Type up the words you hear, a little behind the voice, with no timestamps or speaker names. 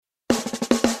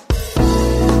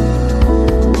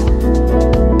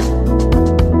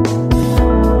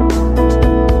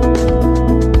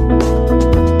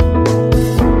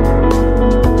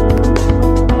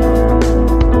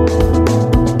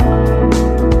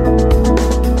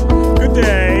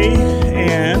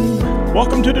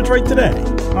Welcome to Detroit Today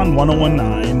on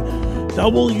 1019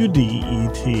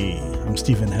 WDET. I'm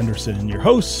Stephen Henderson, your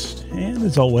host, and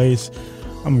as always,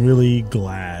 I'm really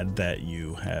glad that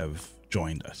you have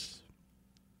joined us.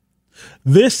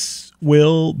 This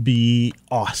will be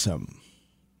awesome.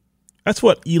 That's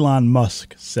what Elon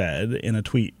Musk said in a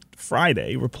tweet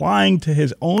Friday, replying to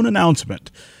his own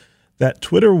announcement that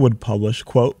Twitter would publish,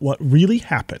 quote, what really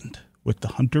happened with the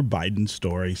Hunter Biden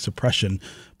story suppression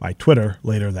by Twitter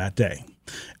later that day.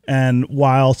 And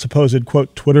while supposed,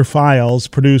 quote, Twitter files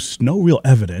produced no real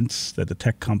evidence that the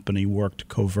tech company worked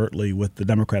covertly with the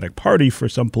Democratic Party for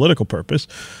some political purpose,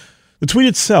 the tweet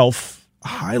itself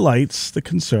highlights the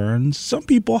concerns some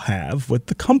people have with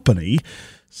the company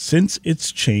since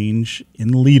its change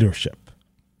in leadership.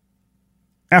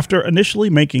 After initially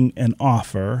making an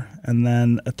offer and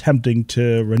then attempting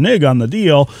to renege on the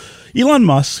deal, Elon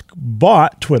Musk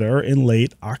bought Twitter in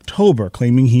late October,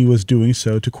 claiming he was doing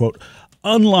so to, quote,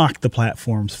 unlock the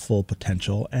platform's full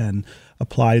potential and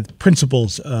apply the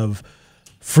principles of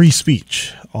free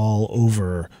speech all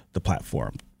over the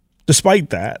platform.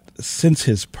 Despite that, since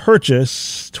his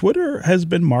purchase, Twitter has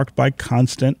been marked by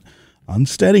constant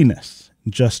unsteadiness.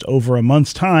 In just over a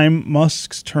month's time,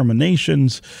 Musk's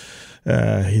terminations,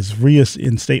 his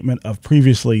reinstatement of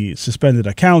previously suspended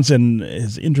accounts, and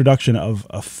his introduction of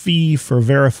a fee for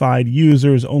verified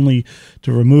users only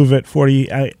to remove it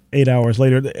 48 hours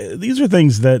later. These are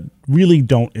things that really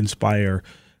don't inspire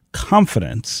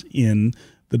confidence in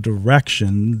the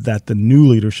direction that the new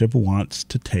leadership wants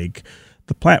to take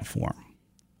the platform.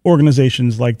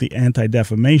 Organizations like the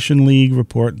Anti-Defamation League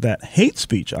report that hate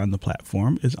speech on the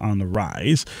platform is on the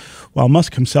rise, while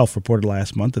Musk himself reported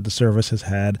last month that the service has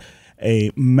had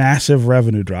a massive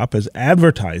revenue drop as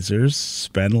advertisers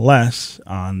spend less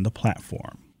on the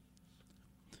platform.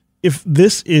 If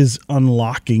this is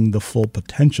unlocking the full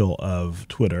potential of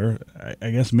Twitter, I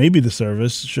guess maybe the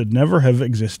service should never have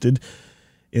existed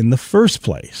in the first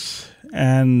place.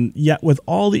 And yet with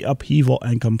all the upheaval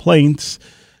and complaints,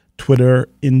 Twitter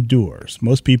endures.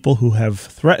 Most people who have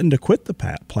threatened to quit the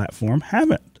platform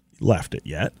haven't left it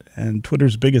yet, and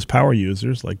Twitter's biggest power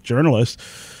users, like journalists,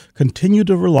 continue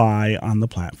to rely on the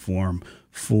platform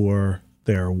for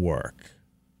their work.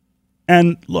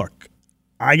 And look,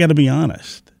 I got to be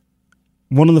honest.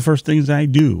 One of the first things I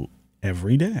do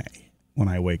every day when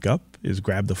I wake up is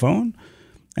grab the phone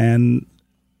and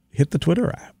hit the Twitter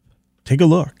app. Take a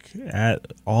look at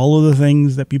all of the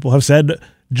things that people have said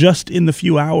just in the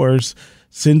few hours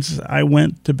since I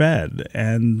went to bed.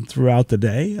 And throughout the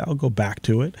day, I'll go back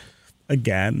to it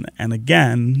again and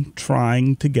again,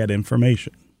 trying to get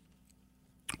information.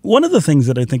 One of the things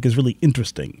that I think is really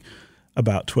interesting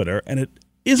about Twitter, and it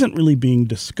isn't really being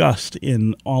discussed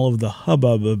in all of the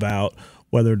hubbub about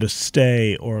whether to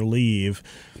stay or leave,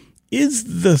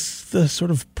 is the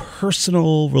sort of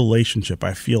personal relationship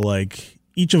I feel like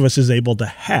each of us is able to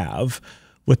have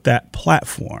with that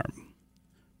platform.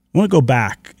 I want to go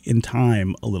back in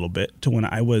time a little bit to when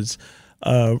I was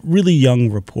a really young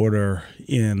reporter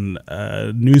in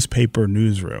a newspaper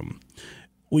newsroom.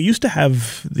 We used to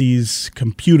have these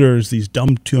computers, these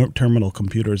dumb terminal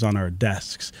computers on our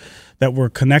desks that were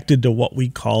connected to what we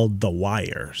called the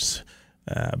wires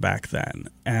back then.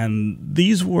 And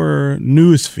these were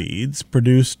news feeds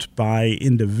produced by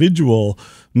individual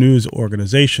news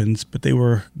organizations, but they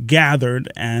were gathered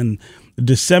and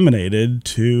disseminated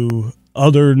to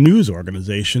other news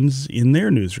organizations in their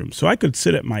newsrooms. So I could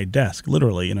sit at my desk,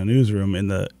 literally in a newsroom in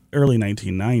the early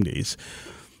 1990s,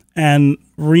 and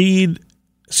read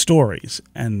stories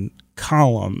and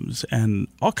columns and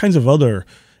all kinds of other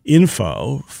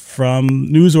info from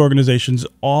news organizations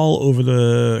all over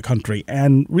the country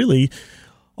and really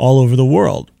all over the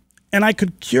world. And I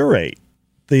could curate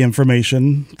the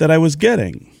information that I was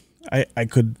getting. I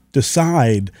could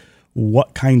decide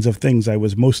what kinds of things I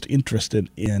was most interested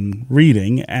in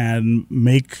reading and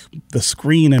make the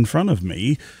screen in front of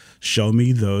me show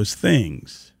me those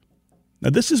things.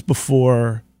 Now, this is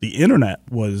before the internet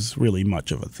was really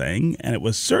much of a thing, and it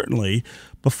was certainly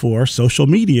before social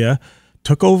media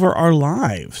took over our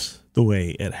lives the way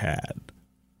it had.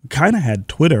 We kind of had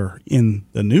Twitter in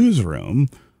the newsroom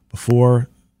before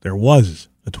there was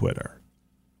a Twitter.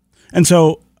 And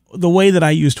so the way that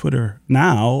I use Twitter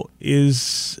now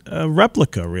is a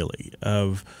replica, really,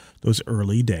 of those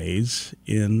early days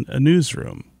in a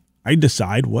newsroom. I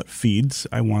decide what feeds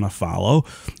I want to follow.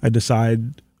 I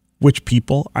decide which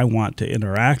people I want to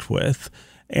interact with.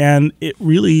 And it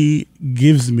really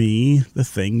gives me the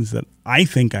things that I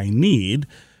think I need,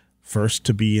 first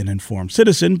to be an informed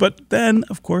citizen, but then,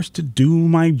 of course, to do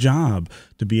my job,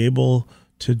 to be able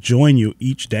to join you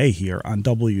each day here on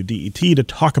WDET to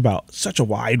talk about such a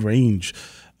wide range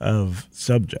of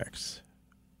subjects.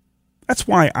 That's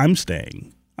why I'm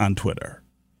staying on Twitter.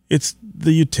 It's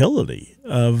the utility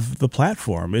of the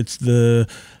platform. It's the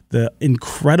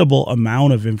incredible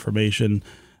amount of information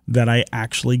that I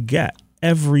actually get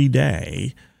every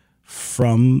day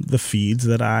from the feeds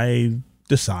that I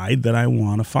decide that I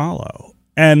want to follow.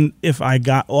 And if I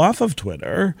got off of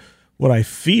Twitter, what I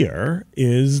fear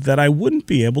is that I wouldn't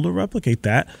be able to replicate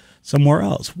that somewhere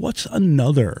else. What's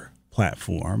another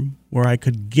platform where I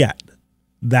could get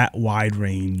that wide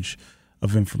range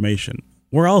of information?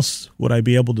 Where else would I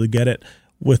be able to get it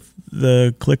with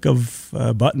the click of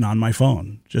a button on my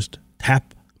phone? Just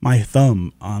tap my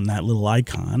thumb on that little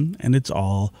icon and it's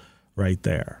all right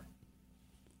there.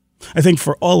 I think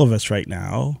for all of us right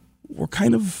now, we're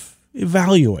kind of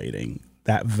evaluating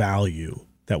that value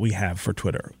that we have for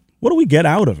Twitter. What do we get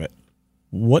out of it?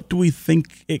 What do we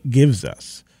think it gives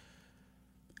us?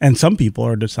 And some people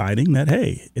are deciding that,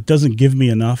 hey, it doesn't give me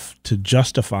enough to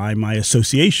justify my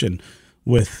association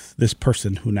with this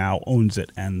person who now owns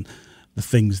it and the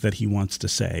things that he wants to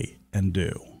say and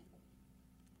do.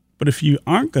 But if you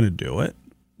aren't going to do it,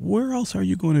 where else are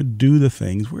you going to do the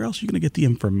things? Where else are you going to get the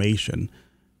information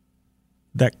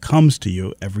that comes to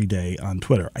you every day on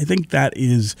Twitter? I think that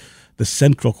is the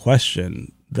central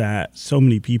question that so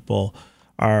many people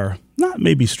are not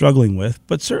maybe struggling with,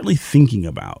 but certainly thinking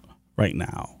about right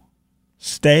now.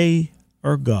 Stay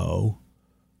or go?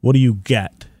 What do you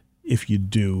get if you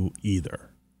do either?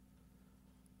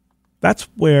 That's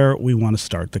where we want to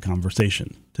start the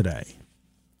conversation today.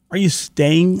 Are you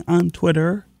staying on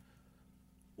Twitter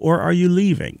or are you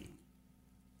leaving?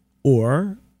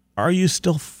 Or are you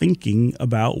still thinking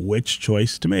about which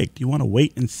choice to make? Do you want to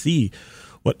wait and see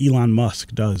what Elon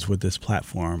Musk does with this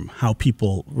platform, how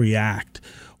people react,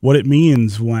 what it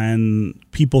means when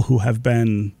people who have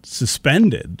been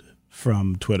suspended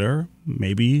from Twitter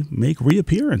maybe make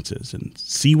reappearances and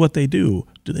see what they do?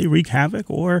 Do they wreak havoc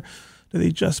or do they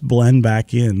just blend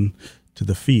back in to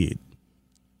the feed?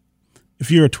 If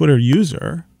you're a Twitter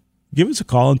user, give us a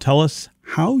call and tell us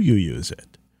how you use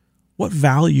it, what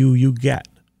value you get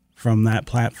from that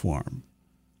platform.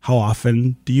 How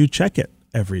often do you check it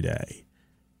every day?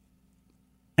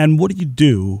 And what do you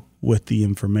do with the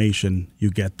information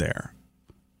you get there?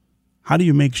 How do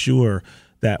you make sure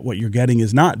that what you're getting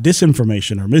is not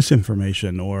disinformation or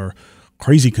misinformation or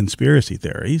crazy conspiracy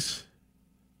theories?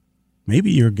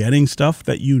 Maybe you're getting stuff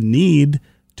that you need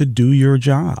to do your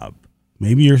job.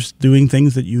 Maybe you're doing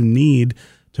things that you need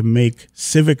to make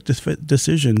civic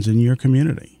decisions in your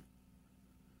community.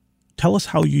 Tell us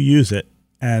how you use it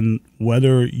and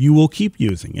whether you will keep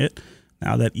using it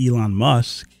now that Elon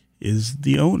Musk is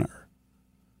the owner.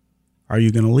 Are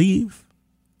you going to leave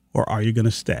or are you going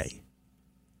to stay?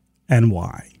 And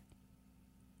why?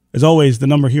 As always, the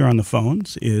number here on the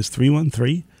phones is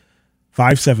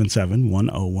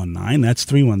 313-577-1019. That's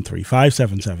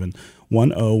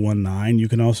 313-577-1019. You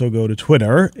can also go to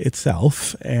Twitter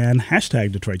itself and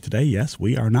hashtag Detroit Today. Yes,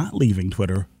 we are not leaving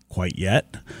Twitter quite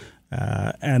yet.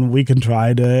 And we can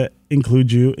try to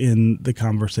include you in the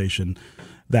conversation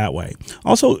that way.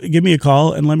 Also, give me a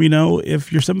call and let me know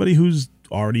if you're somebody who's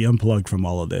already unplugged from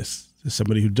all of this.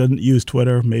 Somebody who doesn't use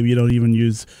Twitter, maybe you don't even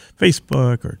use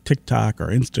Facebook or TikTok or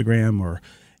Instagram or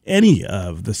any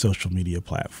of the social media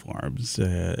platforms.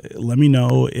 Let me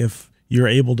know if you're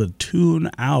able to tune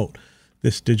out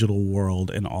this digital world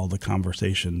and all the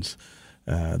conversations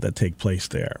that take place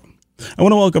there. I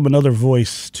want to welcome another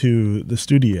voice to the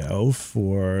studio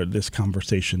for this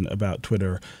conversation about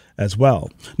Twitter as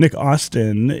well. Nick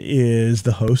Austin is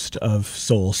the host of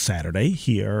Soul Saturday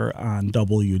here on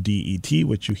WDET,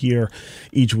 which you hear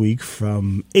each week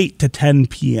from 8 to 10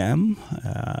 p.m.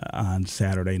 On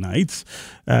Saturday nights.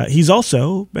 He's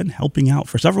also been helping out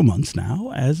for several months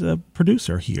now as a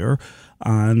producer here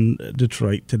on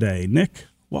Detroit Today. Nick,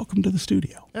 welcome to the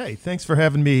studio. Hey, thanks for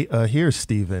having me here,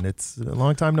 Stephen. It's a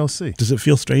long time no see. Does it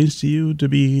feel strange to you to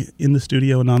be in the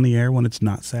studio and on the air when it's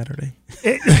not Saturday?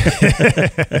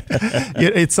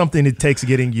 It's something it takes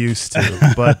getting used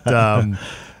to. But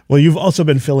well, you've also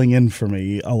been filling in for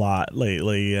me a lot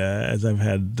lately as I've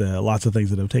had lots of things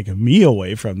that have taken me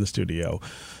away from the studio.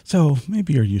 So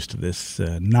maybe you're used to this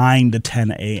 9 to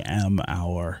 10 a.m.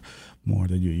 hour more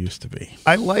than you used to be.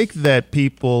 I like that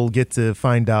people get to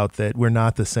find out that we're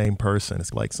not the same person.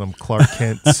 It's like some Clark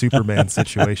Kent Superman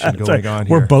situation going on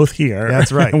here. We're both here.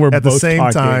 That's right. And we're at both the same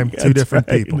talking. time, two different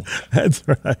people. That's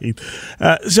right.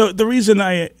 So the reason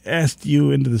I asked you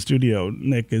into the studio,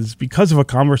 Nick, is because of a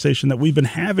conversation that we've been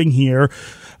having here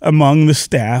among the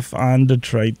staff on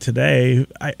Detroit Today.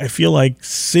 I feel like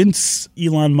since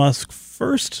Elon Musk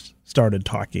first started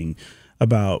talking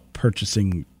about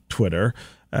purchasing Twitter,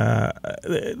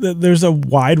 there's a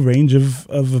wide range of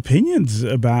opinions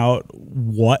about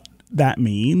what that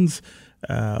means,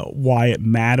 why it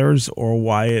matters or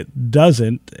why it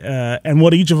doesn't, and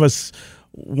what each of us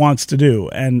wants to do.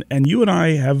 And you and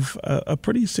I have a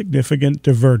pretty significant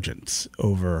divergence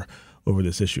over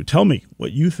this issue. Tell me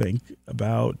what you think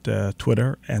about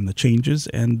Twitter and the changes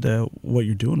and what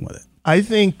you're doing with it. I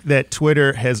think that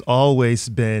Twitter has always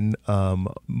been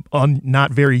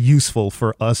not very useful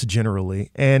for us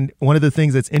generally. And one of the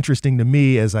things that's interesting to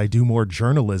me as I do more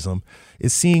journalism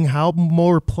is seeing how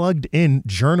more plugged in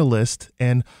journalists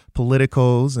and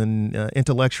politicos and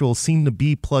intellectuals seem to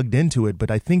be plugged into it. But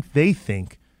I think they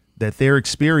think that their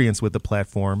experience with the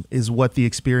platform is what the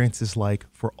experience is like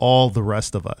for all the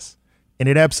rest of us. And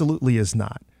it absolutely is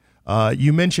not.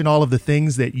 You mentioned all of the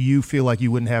things that you feel like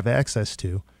you wouldn't have access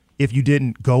to if you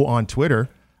didn't go on Twitter.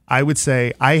 I would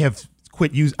say I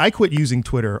quit using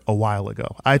Twitter a while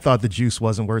ago. I thought the juice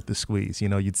wasn't worth the squeeze. You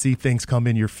know, you'd see things come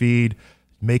in your feed,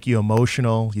 make you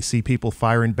emotional. You see people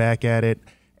firing back at it.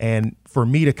 And for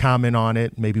me to comment on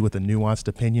it, maybe with a nuanced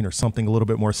opinion or something a little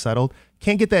bit more settled,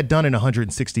 can't get that done in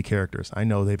 160 characters. I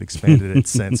know they've expanded it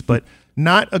since, but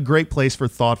not a great place for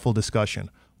thoughtful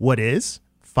discussion. What is?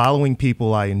 Following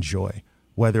people I enjoy,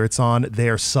 whether it's on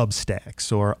their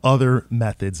Substacks or other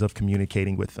methods of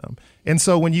communicating with them. And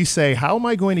so when you say, how am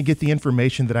I going to get the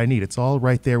information that I need? It's all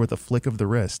right there with a flick of the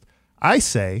wrist. I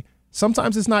say,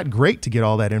 sometimes it's not great to get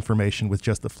all that information with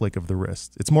just the flick of the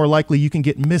wrist. It's more likely you can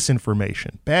get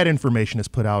misinformation. Bad information is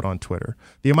put out on Twitter.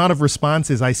 The amount of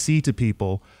responses I see to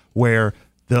people where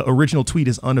the original tweet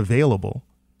is unavailable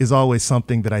is always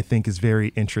something that I think is very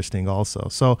interesting also.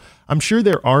 So I'm sure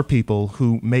there are people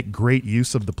who make great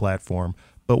use of the platform,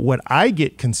 but what I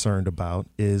get concerned about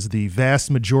is the vast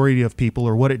majority of people,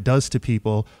 or what it does to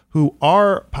people who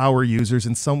are power users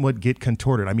and somewhat get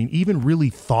contorted. I mean, even really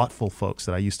thoughtful folks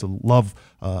that I used to love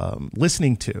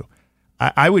listening to,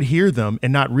 I would hear them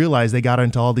and not realize they got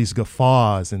into all these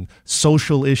guffaws and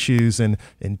social issues and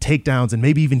takedowns and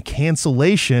maybe even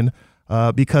cancellation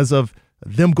because of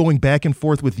them going back and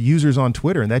forth with users on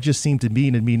Twitter. And that just seemed to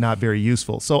me not very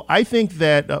useful. So I think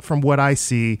that from what I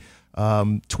see,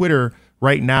 Twitter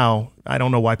right now, I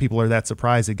don't know why people are that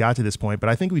surprised it got to this point, but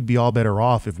I think we'd be all better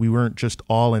off if we weren't just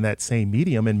all in that same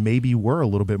medium and maybe were a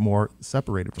little bit more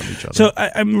separated from each other. So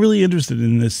I'm really interested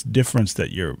in this difference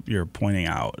that you're pointing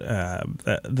out,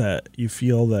 that you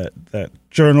feel that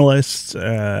journalists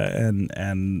and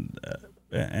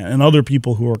other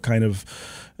people who are kind of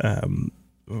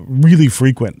really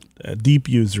frequent deep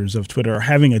users of Twitter are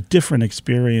having a different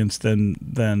experience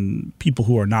than people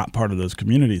who are not part of those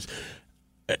communities.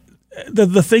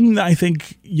 The thing that I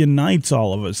think unites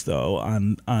all of us, though,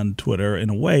 on Twitter in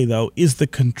a way, though, is the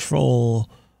control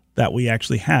that we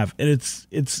actually have. And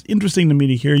it's interesting to me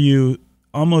to hear you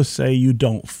almost say you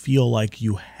don't feel like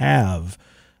you have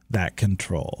that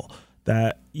control,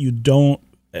 that you don't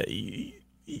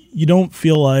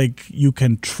feel like you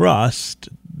can trust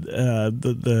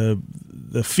the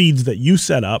feeds that you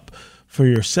set up for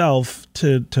yourself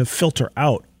to filter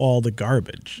out all the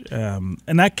garbage, and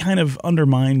that kind of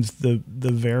undermines the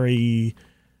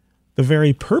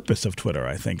very purpose of Twitter.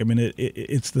 I think. I mean,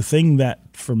 it's the thing that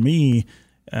for me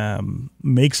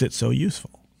makes it so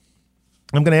useful.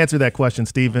 I'm going to answer that question,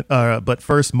 Stephen. But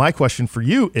first, my question for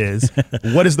you is,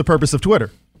 what is the purpose of Twitter?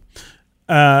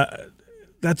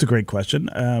 That's a great question.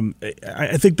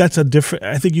 I think that's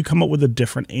I think you come up with a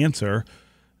different answer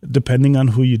depending on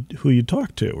who you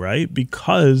talk to, right?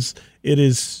 Because it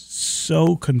is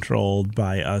so controlled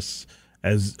by us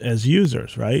as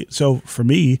users, right? So for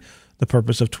me, the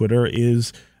purpose of Twitter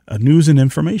is a news and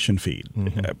information feed,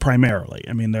 primarily.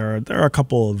 I mean, there are a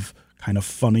couple of kind of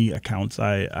funny accounts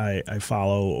I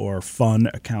follow or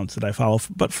fun accounts that I follow,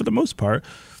 but for the most part,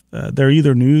 they're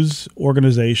either news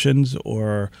organizations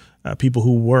or people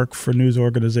who work for news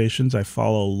organizations. I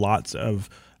follow lots of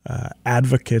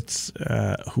advocates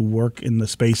who work in the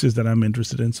spaces that I'm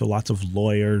interested in. So lots of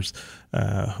lawyers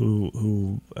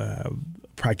who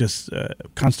practice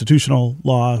constitutional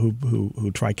law,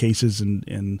 who try cases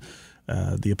in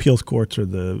the appeals courts or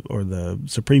the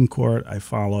Supreme Court. I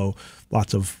follow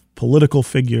lots of political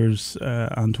figures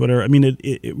on Twitter. I mean,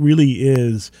 it really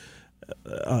is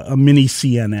a mini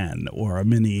CNN or a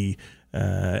mini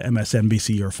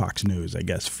MSNBC or Fox News, I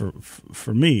guess,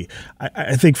 for me.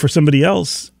 I think for somebody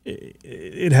else,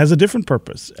 it has a different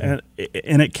purpose, and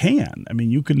it can. I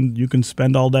mean, you can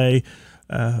spend all day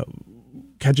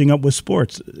catching up with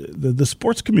sports. The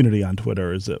sports community on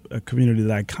Twitter is a community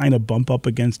that I kind of bump up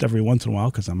against every once in a while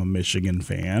because I'm a Michigan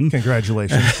fan.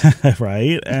 Congratulations.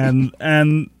 Right?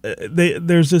 And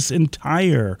there's this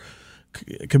entire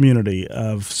community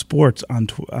of sports on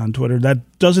Twitter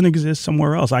that doesn't exist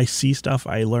somewhere else. I see stuff,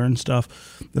 I learn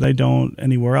stuff that I don't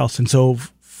anywhere else. And so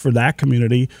for that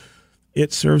community,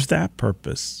 it serves that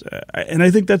purpose. And I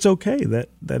think that's okay,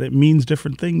 that it means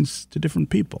different things to different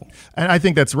people. And I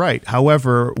think that's right.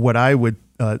 However, what I would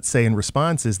say in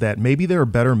response is that maybe there are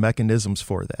better mechanisms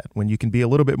for that, when you can be a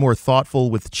little bit more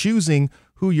thoughtful with choosing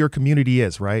who your community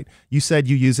is, right? You said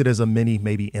you use it as a mini,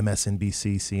 maybe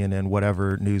MSNBC, CNN,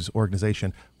 whatever news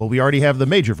organization. Well, we already have the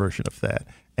major version of that.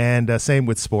 And same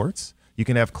with sports. You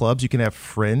can have clubs, you can have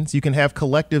friends, you can have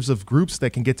collectives of groups that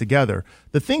can get together.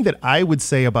 The thing that I would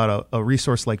say about a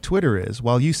resource like Twitter is,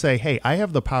 while you say, hey, I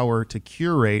have the power to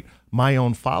curate my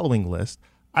own following list,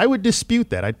 I would dispute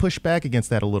that. I'd push back against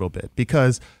that a little bit,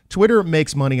 because Twitter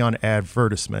makes money on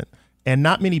advertisement, and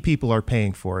not many people are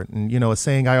paying for it. And, a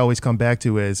saying I always come back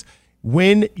to is,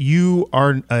 when you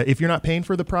are, if you're not paying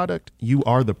for the product, you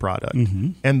are the product.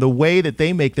 Mm-hmm. And the way that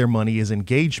they make their money is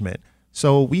engagement.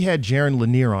 So we had Jaron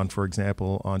Lanier on, for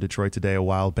example, on Detroit Today a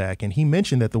while back, and he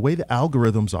mentioned that the way the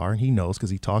algorithms are, and he knows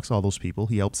because he talks to all those people,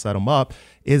 he helps set them up,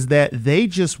 is that they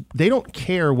don't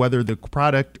care whether the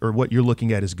product or what you're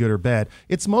looking at is good or bad.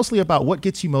 It's mostly about what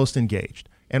gets you most engaged.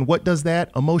 And what does that?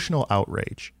 Emotional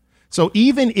outrage. So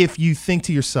even if you think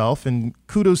to yourself, and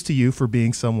kudos to you for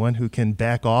being someone who can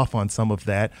back off on some of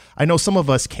that. I know some of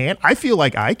us can't. I feel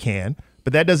like I can,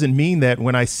 but that doesn't mean that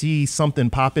when I see something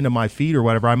pop into my feed or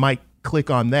whatever, I might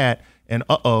click on that and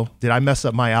did I mess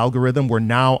up my algorithm where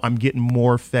now I'm getting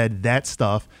more fed that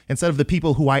stuff instead of the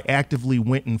people who I actively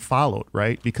went and followed,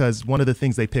 right? Because one of the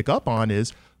things they pick up on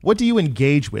is, what do you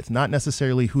engage with, not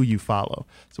necessarily who you follow.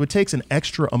 So it takes an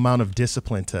extra amount of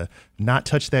discipline to not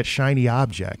touch that shiny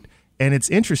object. And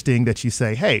it's interesting that you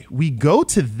say, hey, we go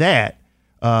to that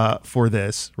for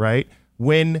this, right?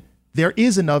 When there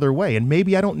is another way, and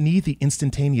maybe I don't need the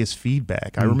instantaneous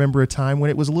feedback. I remember a time when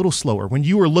it was a little slower, when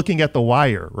you were looking at the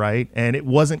wire, right? And it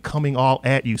wasn't coming all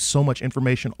at you, so much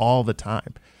information all the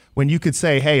time. When you could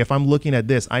say, hey, if I'm looking at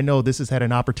this, I know this has had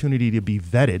an opportunity to be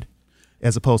vetted,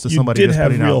 as opposed to somebody that's putting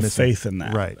out. You did have real faith in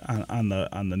that, right? On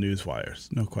the news wires,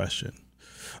 no question.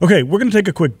 Okay, we're going to take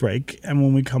a quick break, and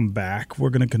when we come back, we're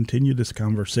going to continue this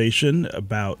conversation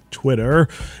about Twitter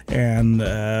and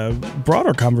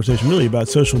broader conversation really about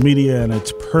social media and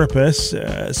its purpose,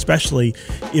 especially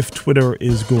if Twitter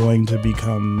is going to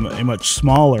become a much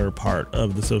smaller part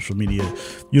of the social media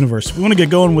universe. We want to get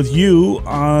going with you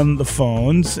on the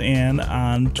phones and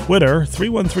on Twitter.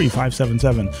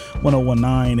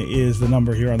 313-577-1019 is the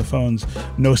number here on the phones.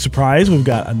 No surprise, we've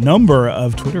got a number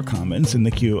of Twitter comments in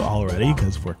the queue already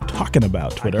because we're talking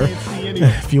about Twitter.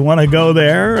 If you want to go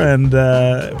there and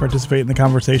participate in the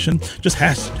conversation, just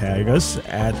hashtag us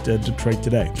at Detroit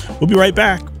Today. We'll be right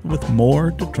back with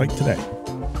more Detroit Today.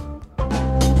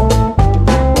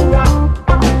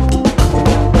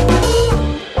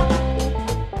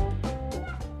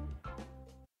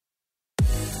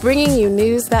 Bringing you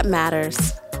news that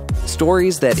matters.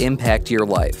 Stories that impact your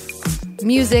life.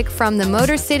 Music from the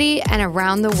Motor City and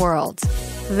around the world.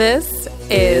 This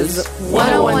is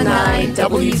 1019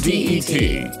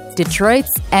 WDET,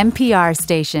 Detroit's NPR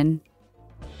station.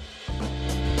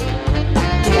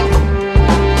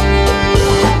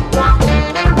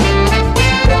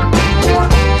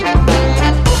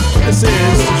 This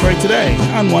is Detroit Today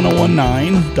on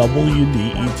 1019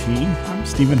 WDET. I'm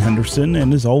Stephen Henderson,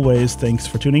 and as always, thanks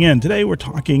for tuning in. Today we're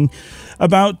talking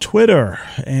about Twitter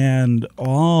and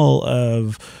all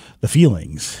of the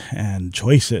feelings and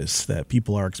choices that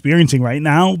people are experiencing right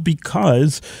now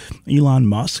because Elon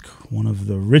Musk, one of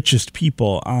the richest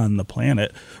people on the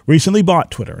planet, recently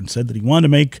bought Twitter and said that he wanted to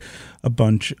make a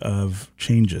bunch of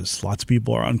changes. Lots of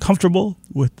people are uncomfortable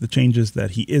with the changes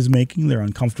that he is making. They're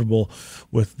uncomfortable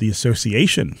with the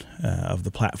association of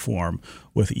the platform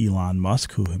with Elon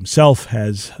Musk, who himself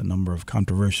has a number of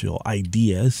controversial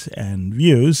ideas and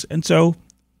views. And so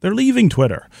they're leaving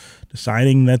Twitter,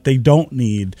 deciding that they don't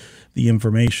need the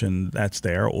information that's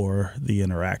there or the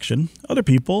interaction. Other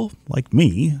people, like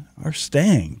me, are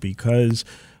staying because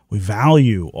we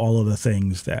value all of the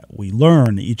things that we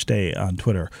learn each day on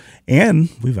Twitter, and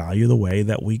we value the way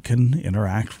that we can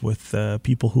interact with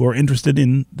people who are interested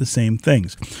in the same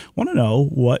things. I want to know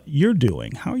what you're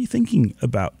doing. How are you thinking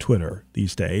about Twitter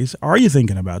these days? Are you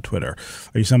thinking about Twitter?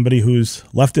 Are you somebody who's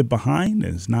left it behind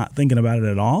and is not thinking about it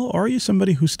at all? Or are you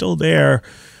somebody who's still there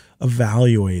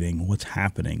evaluating what's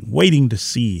happening, waiting to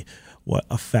see what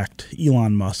effect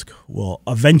Elon Musk will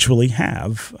eventually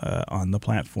have on the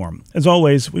platform. As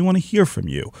always, we want to hear from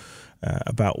you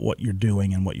about what you're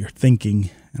doing and what you're thinking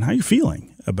and how you're feeling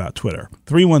about Twitter.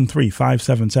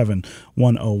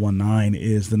 313-577-1019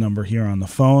 is the number here on the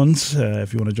phones.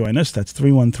 If you want to join us, that's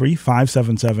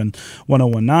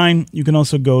 313-577-1019. You can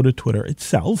also go to Twitter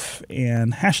itself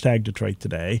and hashtag Detroit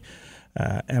Today.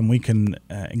 And we can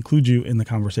include you in the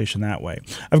conversation that way.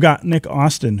 I've got Nick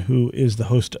Austin, who is the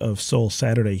host of Soul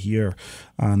Saturday here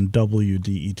on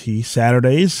WDET.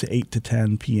 Saturdays, 8 to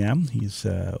 10 p.m. He's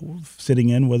sitting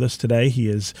in with us today. He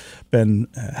has been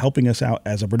helping us out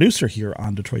as a producer here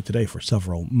on Detroit Today for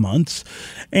several months.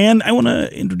 And I want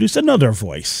to introduce another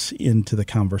voice into the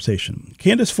conversation.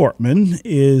 Candace Fortman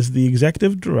is the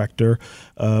executive director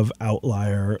of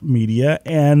Outlier Media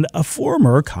and a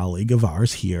former colleague of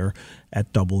ours here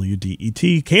at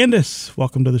WDET. Candace,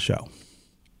 welcome to the show.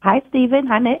 Hi, Stephen.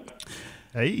 Hi, Nick.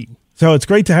 Hey. So it's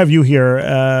great to have you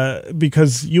here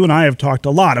because you and I have talked a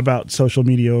lot about social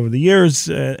media over the years.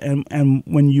 And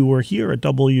when you were here at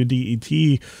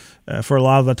WDET for a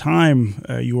lot of the time,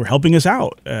 you were helping us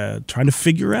out, trying to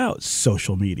figure out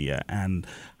social media and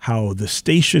how the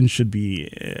station should be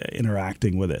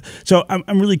interacting with it. So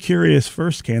I'm really curious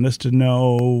first, Candace, to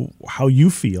know how you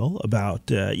feel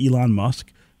about Elon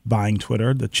Musk buying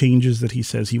Twitter, the changes that he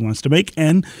says he wants to make,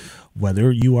 and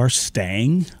whether you are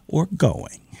staying or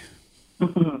going.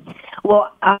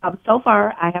 Well, so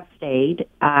far I have stayed.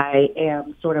 I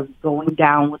am sort of going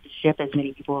down with the ship, as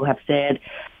many people have said.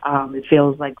 It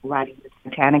feels like riding the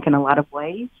Titanic in a lot of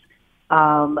ways.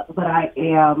 But I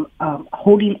am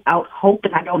holding out hope,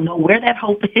 and I don't know where that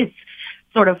hope is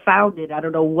sort of founded. I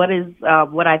don't know what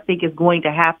I think is going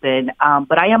to happen.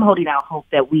 But I am holding out hope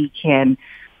that we can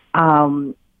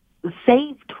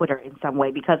save Twitter in some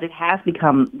way, because it has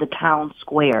become the town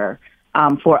square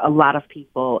for a lot of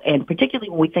people. And particularly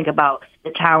when we think about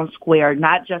the town square,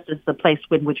 not just as the place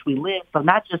in which we live, so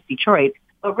not just Detroit,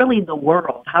 but really the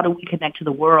world. How do we connect to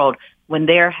the world when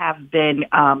there have been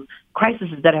crises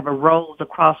that have arose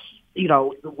across,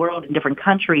 the world in different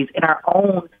countries, in our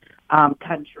own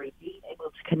country, being able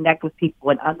to connect with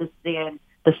people and understand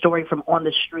the story from on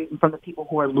the street and from the people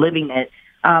who are living it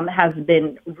has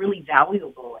been really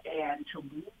valuable. And to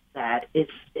lose that,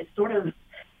 it's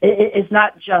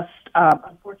not just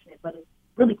unfortunate, but it's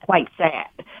really quite sad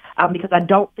because I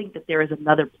don't think that there is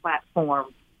another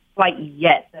platform quite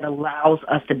yet that allows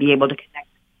us to be able to connect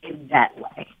in that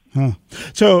way. Huh.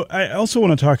 So I also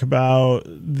want to talk about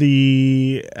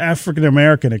the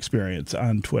African-American experience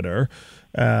on Twitter,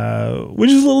 which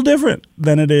is a little different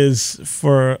than it is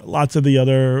for lots of the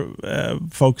other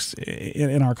folks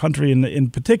in our country, in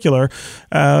particular,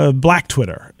 Black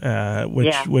Twitter,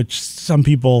 which some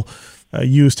people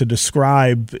use to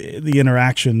describe the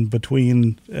interaction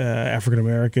between African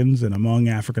Americans and among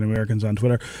African Americans on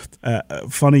Twitter.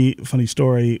 Funny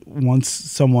story. Once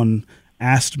someone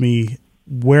asked me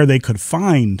where they could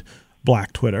find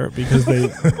Black Twitter because they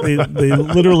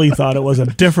literally thought it was a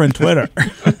different Twitter.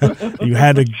 You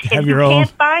had to have your own.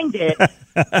 Can't find it.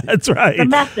 That's right. The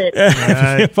method. If you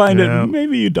can't find it,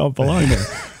 maybe you don't belong there.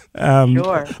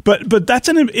 Sure. But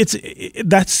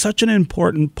that's such an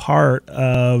important part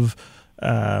of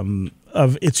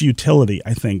its utility,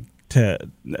 I think, to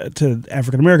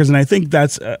African Americans, and I think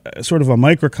that's sort of a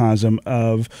microcosm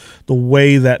of the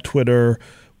way that Twitter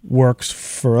works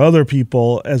for other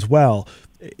people as well.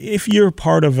 If you're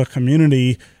part of a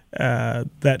community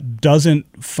that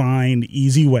doesn't find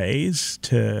easy ways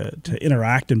to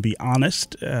interact and be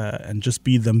honest and just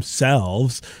be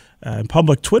themselves in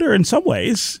public, Twitter in some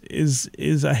ways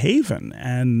is a haven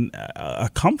and a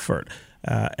comfort.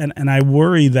 And I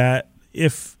worry that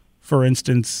if, for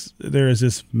instance, there is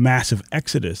this massive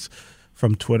exodus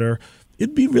from Twitter,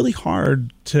 it'd be really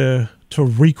hard to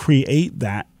recreate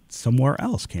that somewhere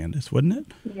else, Candace, wouldn't it?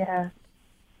 Yeah.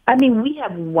 I mean, we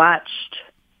have watched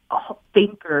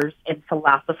thinkers and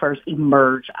philosophers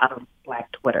emerge out of Black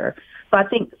Twitter. So I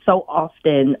think so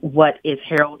often what is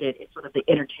heralded is sort of the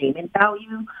entertainment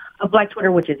value of Black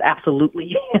Twitter, which is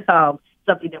absolutely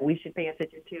something that we should pay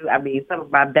attention to. I mean, some of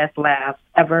my best laughs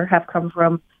ever have come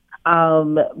from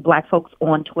Black folks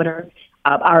on Twitter.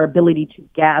 Our ability to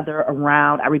gather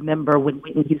around. I remember when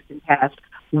Whitney Houston passed,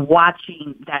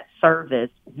 watching that service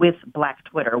with Black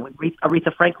Twitter. When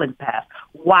Aretha Franklin passed,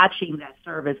 watching that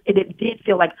service. And it did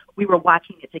feel like we were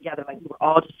watching it together, like we were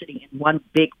all just sitting in one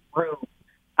big room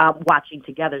watching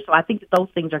together. So I think that those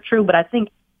things are true. But I think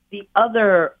the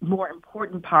other more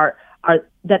important part are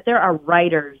that there are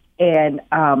writers and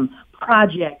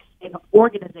projects and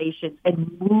organizations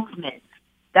and movements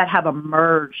that have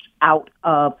emerged out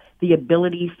of the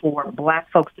ability for Black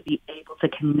folks to be able to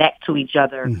connect to each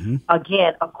other,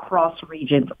 again, across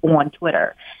regions on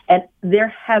Twitter. And there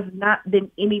has not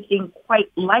been anything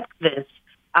quite like this,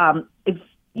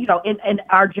 in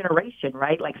our generation,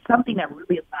 right? Like something that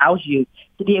really allows you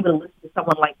to be able to listen to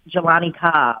someone like Jelani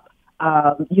Cobb,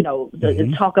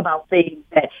 talk about things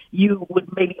that you would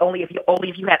maybe only if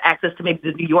you had access to maybe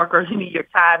the New Yorker or the New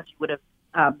York Times, you would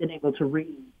have been able to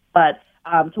read. But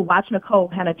to watch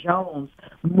Nikole Hannah-Jones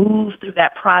move through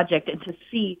that project and to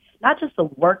see not just the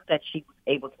work that she was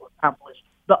able to accomplish,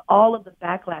 but all of the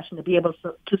backlash, and to be able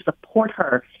to support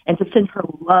her and to send her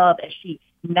love as she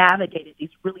navigated these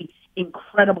really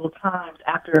incredible times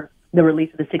after the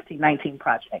release of the 1619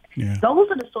 Project. Yeah. Those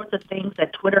are the sorts of things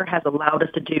that Twitter has allowed us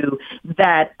to do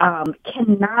that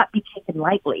cannot be taken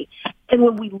lightly. And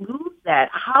when we lose that,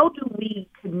 how do we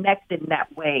connect in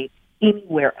that way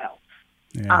anywhere else?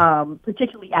 Yeah.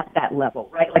 Particularly at that level,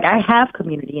 right? Like I have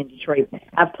community in Detroit.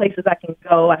 I have places I can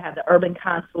go. I have the urban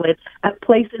consulate. I have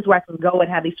places where I can go and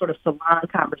have these sort of salon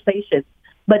conversations.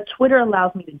 But Twitter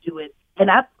allows me to do it. And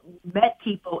I've met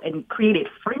people and created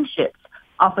friendships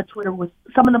off of Twitter with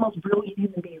some of the most brilliant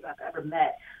human beings I've ever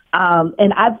met.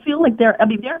 And I feel like there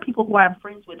are people who I'm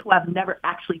friends with who I've never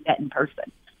actually met in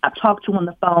person. I've talked to on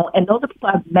the phone, and those are people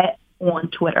I've met on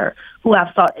Twitter who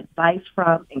I've sought advice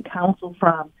from and counsel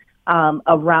from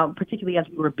around, particularly as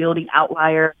we were building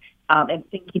Outlier and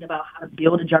thinking about how to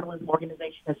build a journalism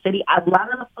organization in the city. A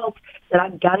lot of the folks that I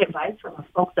got advice from are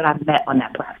folks that I've met on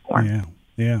that platform. Yeah.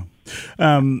 Yeah.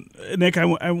 Nick,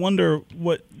 I wonder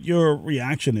what your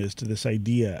reaction is to this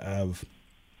idea of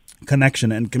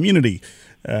connection and community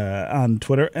on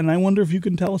Twitter. And I wonder if you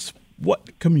can tell us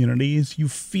what communities you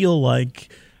feel like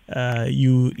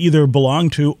you either belong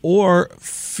to or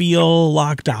feel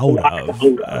locked out of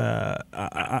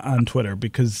on Twitter,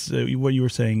 because what you were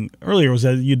saying earlier was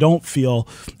that you don't feel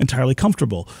entirely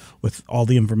comfortable with all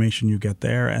the information you get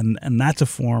there. And that's a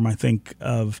form, I think,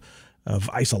 of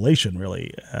isolation,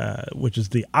 really, which is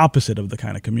the opposite of the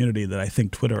kind of community that I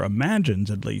think Twitter imagines,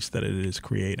 at least, that it is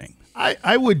creating.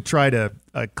 I would try to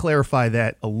clarify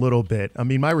that a little bit. I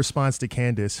mean, my response to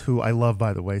Candace, who I love,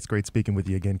 by the way, it's great speaking with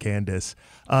you again, Candace.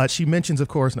 She mentions, of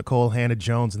course, Nikole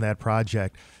Hannah-Jones and that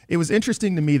project. It was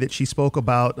interesting to me that she spoke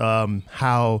about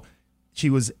how she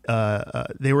was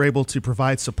they were able to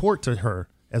provide support to her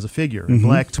as a figure in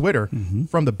Black Twitter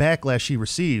from the backlash she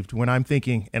received, when I'm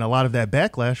thinking, and a lot of that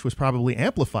backlash was probably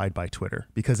amplified by Twitter,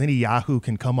 because any Yahoo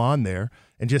can come on there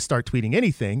and just start tweeting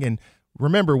anything. And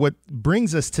remember, what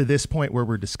brings us to this point where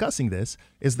we're discussing this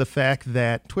is the fact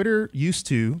that Twitter used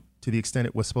to the extent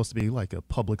it was supposed to be like a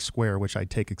public square, which I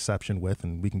take exception with,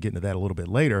 and we can get into that a little bit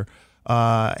later,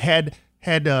 had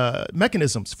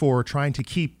mechanisms for trying to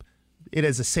keep it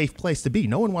as a safe place to be.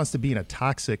 No one wants to be in a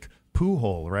toxic poo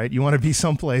hole, right? You want to be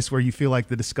someplace where you feel like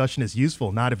the discussion is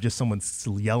useful, not if just someone's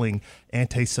yelling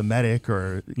anti-Semitic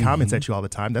or comments at you all the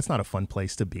time. That's not a fun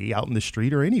place to be, out in the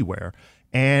street or anywhere.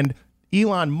 And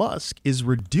Elon Musk is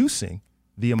reducing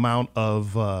the amount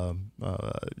of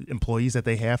employees that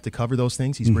they have to cover those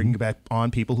things. He's bringing back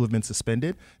on people who have been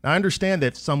suspended. Now, I understand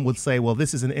that some would say, well,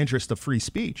 this is in the interest of free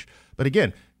speech. But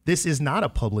again, this is not a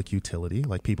public utility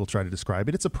like people try to describe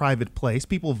it. It's a private place.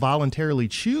 People voluntarily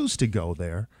choose to go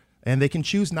there, and they can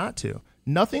choose not to.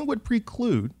 Nothing would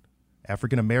preclude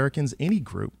African Americans, any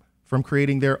group, from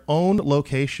creating their own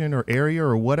location or area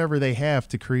or whatever they have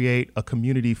to create a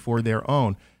community for their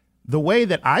own. The way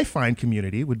that I find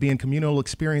community would be in communal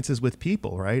experiences with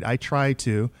people, right? I try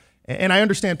to, and I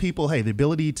understand people, hey, the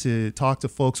ability to talk to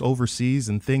folks overseas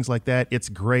and things like that, it's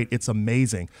great, it's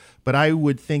amazing. But I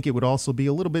would think it would also be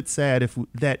a little bit sad if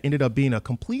that ended up being a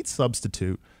complete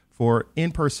substitute for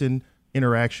in-person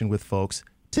interaction with folks,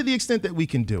 to the extent that we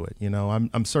can do it. You know,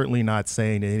 I'm certainly not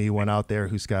saying to anyone out there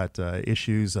who's got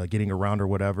issues getting around or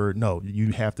whatever, no,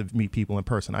 you have to meet people in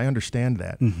person. I understand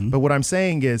that. But what I'm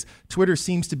saying is Twitter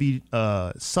seems to be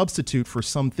a substitute for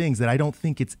some things that I don't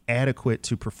think it's adequate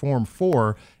to perform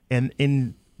for. And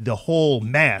in the whole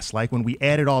mass, like when we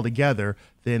add it all together,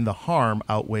 then the harm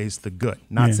outweighs the good.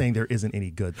 Not saying there isn't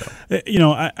any good, though. You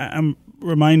know, I'm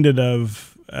reminded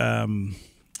of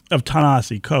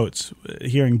Ta-Nehisi Coates,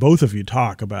 hearing both of you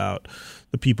talk about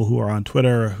the people who are on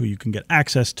Twitter, who you can get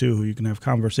access to, who you can have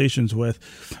conversations with.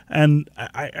 And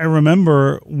I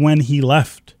remember when he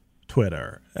left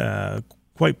Twitter,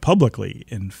 quite publicly,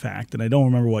 in fact, and I don't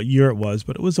remember what year it was,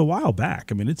 but it was a while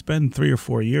back. I mean, it's been 3 or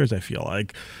 4 years, I feel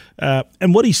like.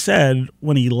 And what he said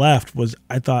when he left was,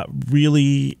 I thought,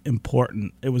 really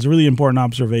important. It was a really important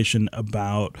observation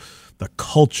about the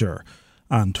culture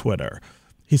on Twitter.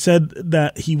 He said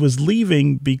that he was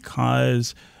leaving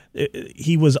because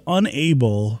he was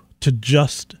unable to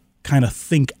just kind of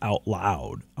think out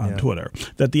loud on Twitter.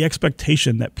 That the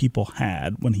expectation that people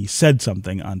had when he said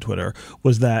something on Twitter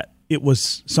was that it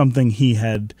was something he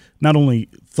had not only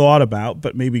thought about,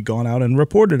 but maybe gone out and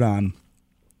reported on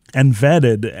and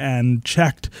vetted and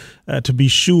checked to be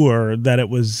sure that it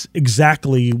was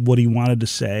exactly what he wanted to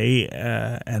say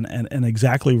and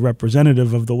exactly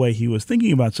representative of the way he was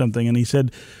thinking about something. And he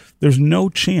said there's no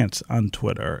chance on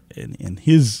Twitter, in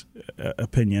his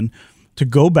opinion, to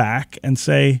go back and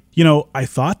say, I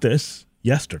thought this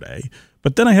yesterday,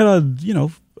 but then I had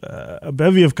a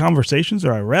bevy of conversations,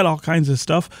 or I read all kinds of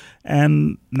stuff,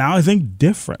 and now I think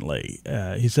differently.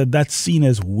 He said that's seen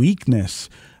as weakness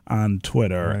on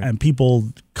Twitter, right. And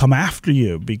people come after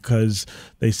you because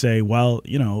they say, well,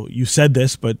 you said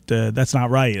this, but that's not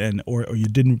right, and or you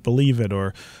didn't believe it,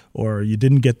 or you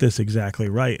didn't get this exactly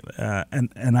right.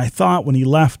 And I thought when he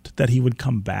left that he would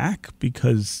come back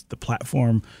because the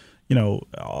platform,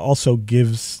 also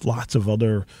gives lots of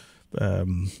other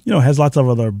has lots of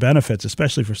other benefits,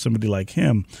 especially for somebody like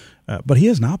him. But he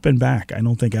has not been back, I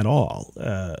don't think, at all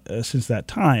since that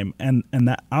time. And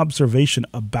that observation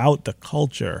about the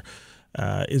culture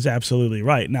is absolutely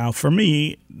right. Now, for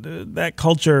me, that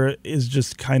culture is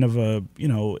just kind of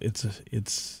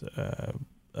it's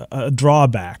a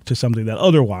drawback to something that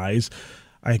otherwise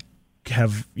I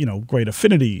have, great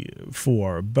affinity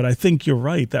for. But I think you're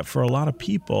right that for a lot of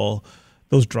people,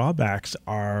 those drawbacks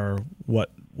are what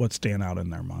stand out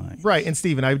in their mind. Right. And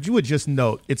Stephen, I would just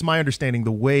note, it's my understanding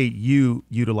the way you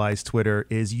utilize Twitter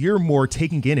is you're more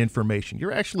taking in information.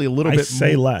 You're actually a little bit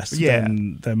say less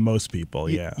than most people.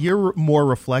 Yeah. You're more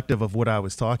reflective of what I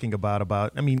was talking about.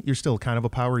 I mean, you're still kind of a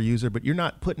power user, but you're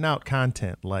not putting out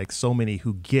content like so many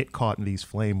who get caught in these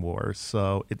flame wars.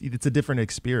 So it's a different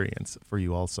experience for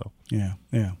you also. Yeah.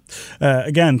 Yeah.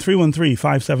 Again,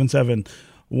 313-577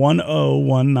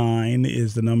 1019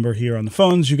 is the number here on the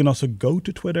phones. You can also go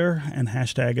to Twitter and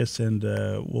hashtag us, and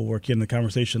we'll work in the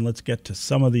conversation. Let's get to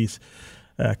some of these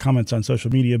comments on social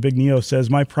media. Big Neo says,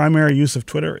 my primary use of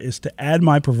Twitter is to add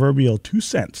my proverbial 2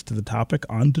 cents to the topic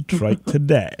on Detroit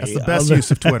Today. That's the best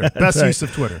use of Twitter. Best use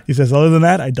of Twitter. He says, other than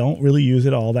that, I don't really use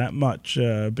it all that much.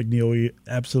 Big Neo, we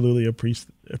absolutely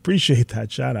appreciate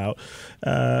that shout out.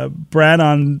 Brad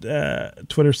on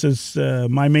Twitter says,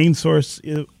 my main source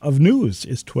of news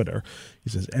is Twitter. He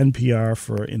says NPR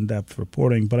for in-depth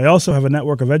reporting, but I also have a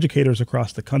network of educators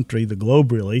across the country, the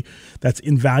globe really, that's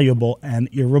invaluable and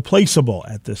irreplaceable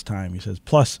at this time. He says,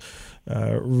 plus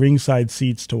ringside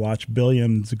seats to watch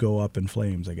billions go up in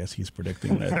flames. I guess he's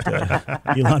predicting that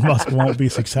Elon Musk won't be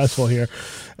successful here.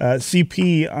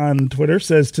 CP on Twitter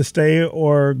says, to stay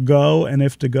or go, and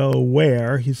if to go,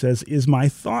 where, he says, is my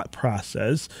thought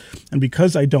process. And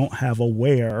because I don't have a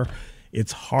where,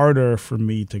 it's harder for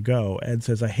me to go. Ed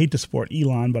says, I hate to support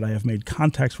Elon, but I have made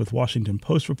contacts with Washington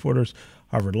Post reporters,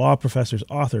 Harvard law professors,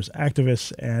 authors,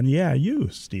 activists, and you,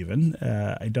 Stephen.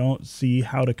 I don't see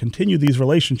how to continue these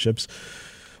relationships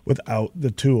without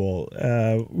the tool.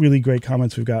 Really great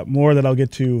comments. We've got more that I'll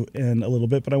get to in a little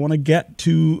bit, but I want to get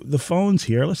to the phones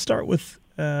here. Let's start with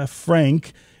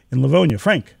Frank in Livonia.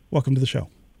 Frank, welcome to the show.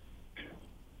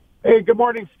 Hey, good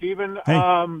morning, Stephen.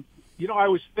 Hey. I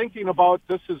was thinking about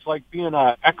this is like being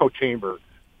an echo chamber,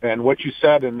 and what you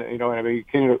said, and you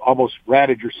kind of almost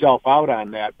ratted yourself out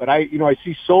on that. But I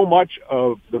see so much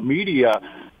of the media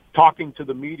talking to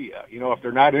the media. If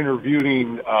they're not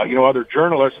interviewing, other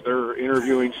journalists, they're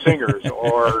interviewing singers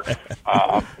or,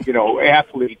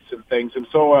 athletes and things. And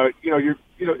so,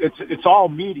 it's all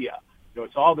media.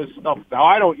 It's all this stuff. Now,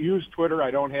 I don't use Twitter.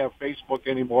 I don't have Facebook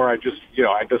anymore. I just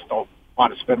don't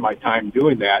want to spend my time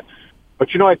doing that. But,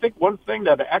 I think one thing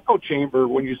that the echo chamber,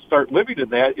 when you start living in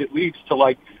that, it leads to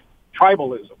like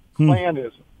tribalism,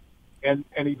 clanism, and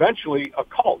eventually a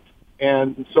cult.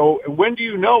 And so when do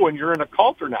you know when you're in a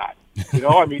cult or not?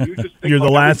 You just think you're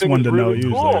the last one to really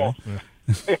know, cool.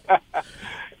 Usually.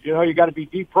 You got to be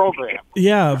deprogrammed.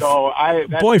 Yeah. So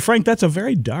Frank, that's a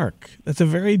very dark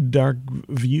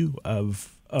view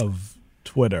of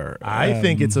Twitter. I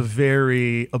think it's a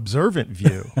very observant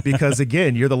view because,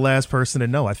 again, you're the last person to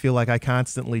know. I feel like I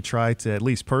constantly try to, at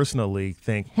least personally,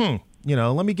 think,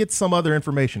 let me get some other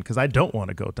information because I don't want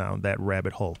to go down that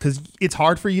rabbit hole because it's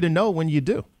hard for you to know when you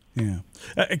do. Yeah.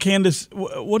 Candace,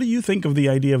 what do you think of the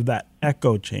idea of that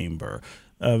echo chamber,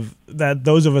 of that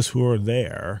those of us who are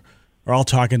there are all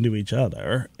talking to each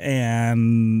other,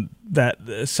 and that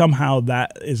somehow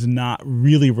that is not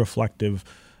really reflective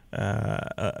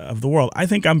of the world? I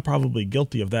think I'm probably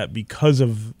guilty of that because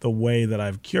of the way that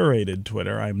I've curated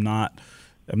Twitter. I'm not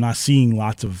seeing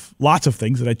lots of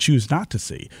things that I choose not to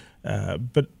see.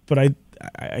 But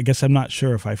I guess I'm not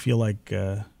sure if I feel like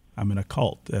I'm in a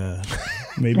cult.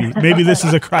 Maybe this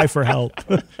is a cry for help.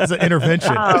 It's an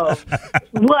intervention. Well,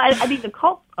 I mean, the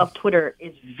cult of Twitter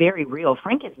is very real.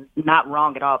 Frank is not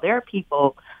wrong at all. There are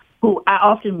people who I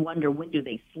often wonder, when do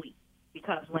they sleep?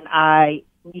 Because when I,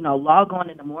 log on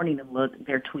in the morning and look,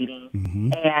 they're tweeting.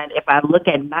 Mm-hmm. And if I look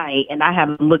at night, and I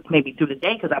haven't looked maybe through the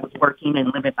day because I was working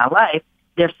and living my life,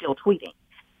 they're still tweeting.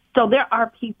 So there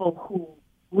are people who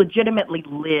legitimately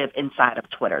live inside of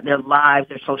Twitter. Their lives,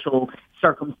 their social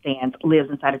circumstance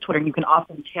lives inside of Twitter. And you can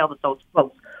often tell that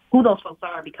who those folks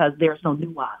are, because there's no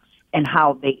nuance in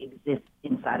how they exist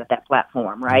inside of that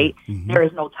platform, right? Mm-hmm. There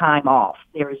is no time off.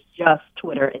 There is just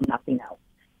Twitter and nothing else.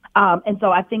 And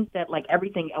so I think that, like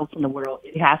everything else in the world,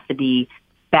 it has to be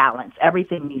balanced.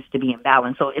 Everything needs to be in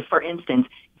balance. So if, for instance,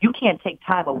 you can't take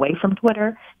time away from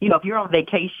Twitter, if you're on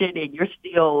vacation and you're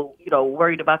still,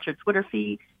 worried about your Twitter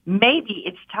feed, maybe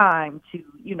it's time to,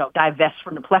 divest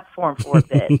from the platform for a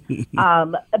bit.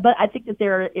 But I think that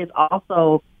there is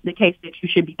also the case that you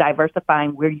should be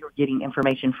diversifying where you're getting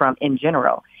information from in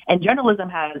general. And journalism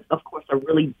has, of course, a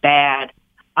really bad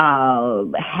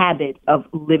habit of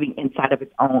living inside of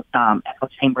its own echo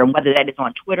chamber, and whether that is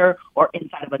on Twitter or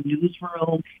inside of a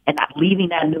newsroom, and not leaving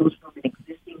that newsroom and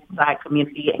existing inside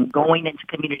community and going into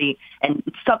community and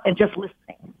just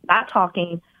listening, not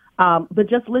talking, but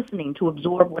just listening to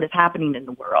absorb what is happening in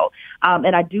the world.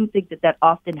 And I do think that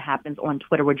often happens on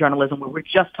Twitter with journalism, where we're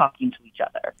just talking to each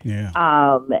other. Yeah.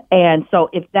 And so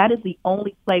if that is the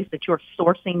only place that you're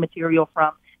sourcing material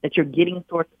from, that you're getting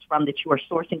sources from, that you are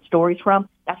sourcing stories from,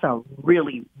 that's a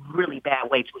really, really bad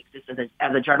way to exist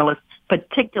as a journalist,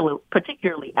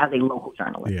 particularly as a local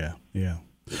journalist. Yeah.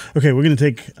 Okay, we're going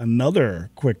to take another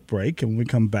quick break, and when we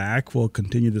come back, we'll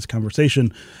continue this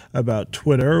conversation about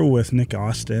Twitter with Nick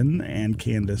Austin and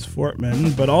Candace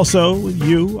Fortman, but also with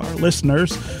you, our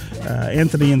listeners,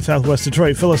 Anthony in Southwest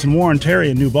Detroit, Phyllis and Warren, Terry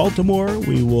in New Baltimore.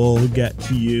 We will get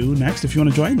to you next. If you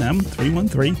want to join them,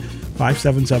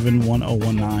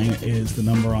 313-577-1019 is the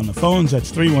number on the phones. That's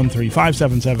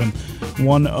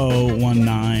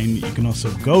 313-577-1019. You can also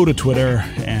go to Twitter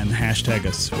and hashtag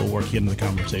us. We'll work you into the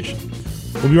conversation.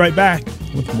 We'll be right back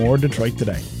with more Detroit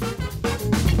Today.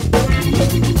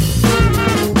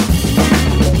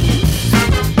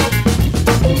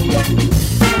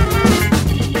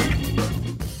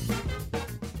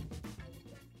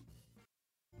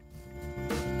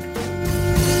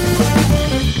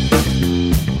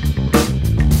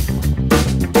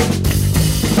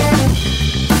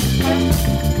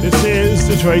 This is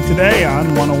Detroit Today on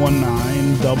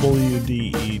 101.9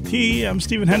 WDET. I'm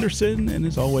Stephen Henderson, and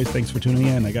as always, thanks for tuning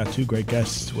in. I got two great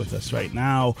guests with us right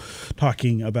now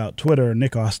talking about Twitter.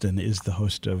 Nick Austin is the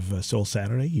host of Soul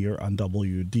Saturday here on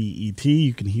WDET.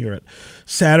 You can hear it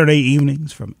Saturday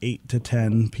evenings from 8 to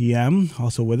 10 p.m.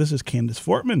 Also with us is Candace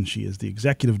Fortman. She is the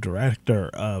executive director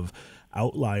of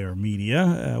Outlier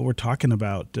Media. We're talking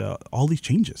about all these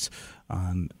changes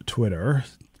on Twitter,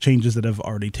 changes that have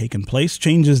already taken place,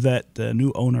 changes that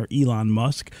new owner Elon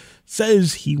Musk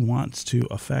says he wants to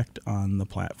affect on the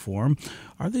platform.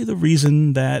 Are they the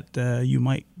reason that you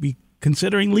might be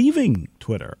considering leaving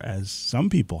Twitter, as some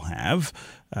people have?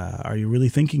 Are you really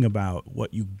thinking about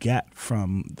what you get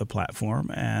from the platform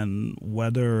and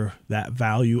whether that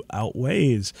value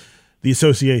outweighs the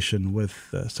association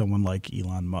with someone like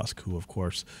Elon Musk, who, of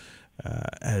course,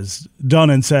 has done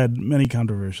and said many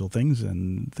controversial things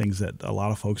and things that a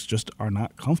lot of folks just are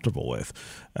not comfortable with.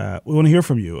 We want to hear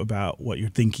from you about what you're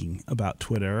thinking about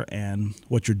Twitter and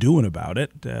what you're doing about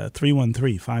it.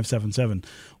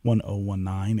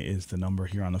 313-577-1019 is the number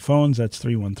here on the phones. That's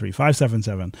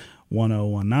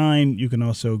 313-577-1019. You can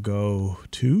also go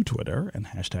to Twitter and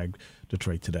hashtag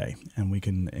Detroit Today, and we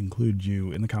can include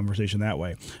you in the conversation that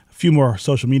way. A few more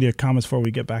social media comments before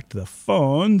we get back to the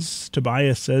phones.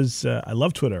 Tobias says, I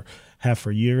love Twitter, have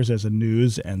for years as a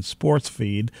news and sports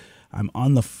feed. I'm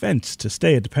on the fence to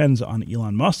stay. It depends on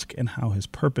Elon Musk and how his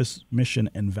purpose, mission,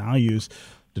 and values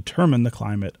determine the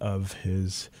climate of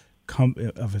his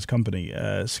company.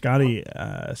 Scotty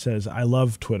says, I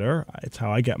love Twitter. It's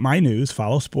how I get my news,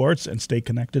 follow sports, and stay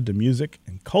connected to music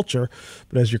and culture.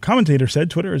 But as your commentator said,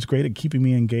 Twitter is great at keeping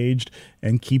me engaged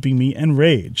and keeping me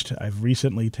enraged. I've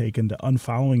recently taken to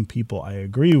unfollowing people I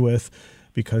agree with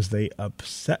because they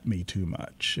upset me too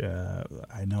much.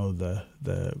 I know the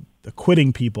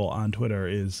quitting people on Twitter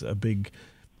is a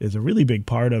really big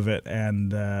part of it.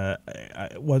 And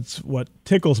what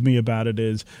tickles me about it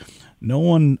is no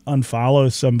one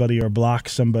unfollows somebody or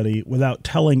blocks somebody without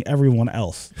telling everyone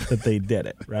else that they did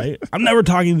it, right? I'm never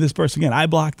talking to this person again. I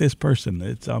blocked this person.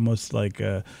 It's almost like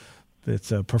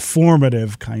it's a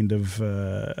performative kind of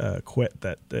quit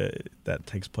that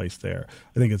takes place there.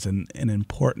 I think it's an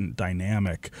important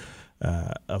dynamic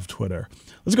of Twitter.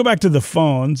 Let's go back to the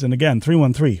phones. And again,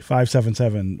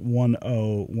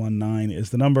 313-577-1019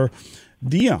 is the number.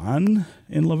 Dion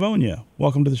in Livonia,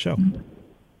 welcome to the show.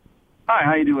 Hi,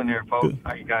 how you doing there, folks? Good.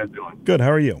 How you guys doing? Good, how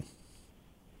are you?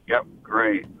 Yep,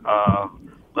 great.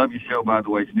 Love your show, by the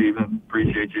way, Stephen.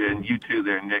 Appreciate you. And you too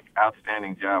there, Nick.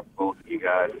 Outstanding job, both of you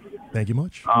guys. Thank you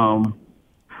much. I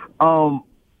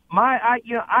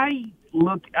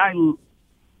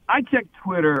check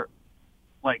Twitter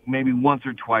like maybe once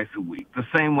or twice a week, the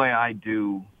same way I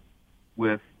do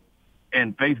and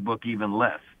Facebook even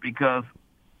less, because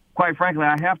quite frankly,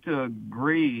 I have to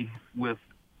agree with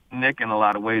Nick in a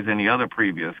lot of ways and the other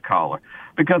previous caller,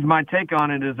 because my take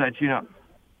on it is that,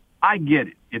 I get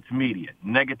it. It's media.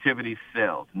 Negativity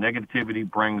sells. Negativity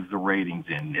brings the ratings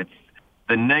in.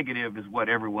 The negative is what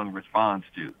everyone responds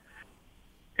to.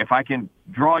 If I can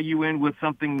draw you in with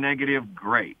something negative,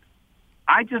 great.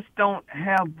 I just don't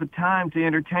have the time to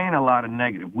entertain a lot of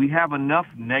negative. We have enough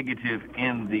negative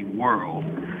in the world.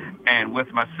 And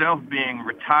with myself being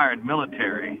retired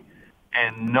military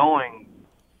and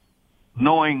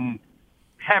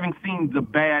having seen the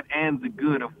bad and the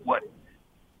good of what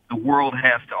the world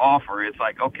has to offer, it's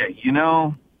like, okay,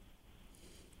 a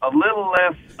little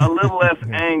less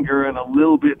anger and a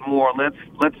little bit more. Let's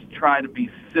try to be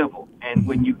civil. And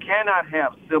when you cannot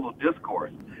have civil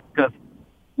discourse, because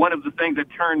one of the things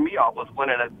that turned me off was when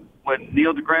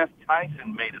Neil deGrasse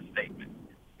Tyson made a statement,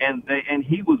 and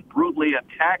he was brutally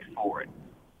attacked for it.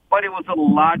 But it was a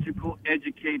logical,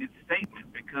 educated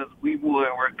statement, because people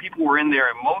were in their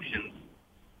emotions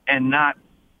and not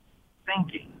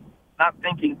thinking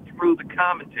through the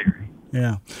commentary.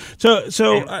 Yeah. So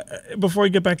before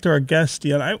we get back to our guest,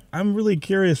 I'm really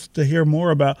curious to hear more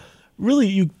about. Really,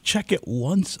 you check it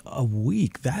once a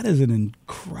week. That is an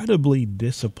incredibly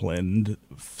disciplined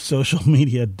social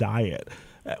media diet.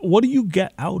 What do you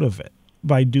get out of it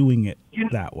by doing it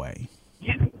that way?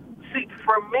 See,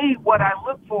 for me, what I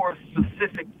look for is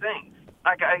specific things.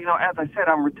 Like, as I said,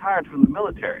 I'm retired from the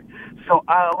military. So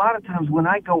a lot of times when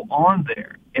I go on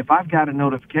there, if I've got a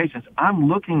notifications, I'm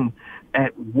looking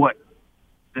at what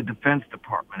the Defense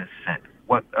Department has sent,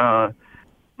 what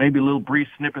maybe little brief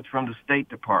snippets from the State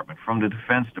Department, from the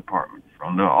Defense Department,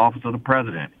 from the Office of the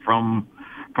President, from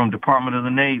Department of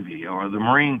the Navy or the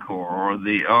Marine Corps or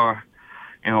the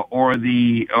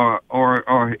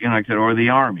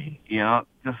Army.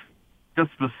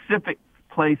 Just specific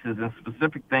places and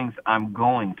specific things I'm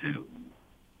going to.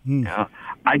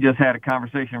 I just had a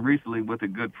conversation recently with a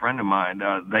good friend of mine.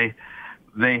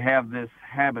 They have this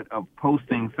habit of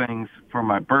posting things for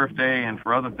my birthday and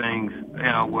for other things,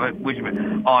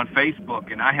 on Facebook,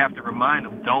 and I have to remind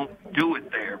them, don't do it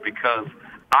there, because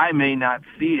I may not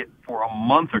see it for a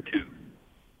month or two.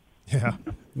 Yeah.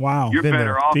 Wow. You're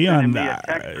better off Dion, sending me a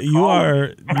text or you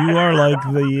are like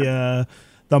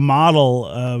the model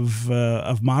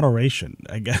of moderation,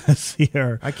 I guess,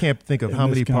 here. I can't think of how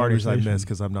many parties I miss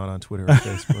because I'm not on Twitter or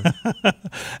Facebook.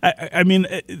 I mean,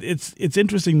 it's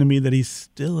interesting to me that he's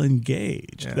still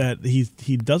engaged, that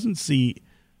he doesn't see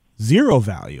zero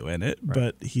value in it,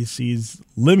 but he sees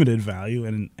limited value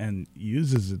and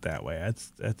uses it that way.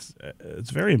 It's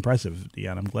very impressive,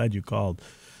 Dion. I'm glad you called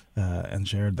and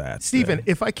shared that. Stephen,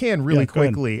 if I can really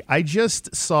quickly, I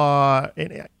just saw,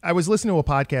 I was listening to a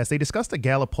podcast. They discussed a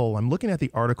Gallup poll. I'm looking at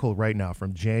the article right now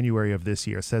from January of this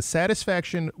year. It says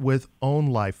satisfaction with own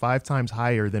life 5 times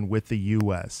higher than with the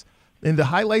U.S. In the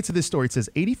highlights of this story, it says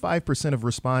 85% of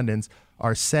respondents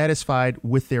are satisfied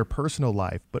with their personal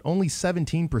life, but only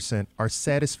 17% are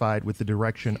satisfied with the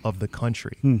direction of the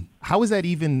country. How is that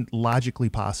even logically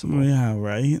possible? Yeah,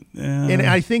 right. And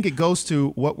I think it goes to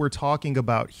what we're talking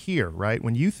about here, right?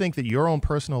 When you think that your own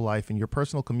personal life and your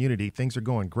personal community, things are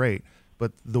going great,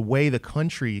 but the way the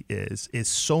country is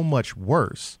so much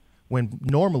worse, when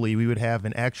normally we would have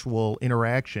an actual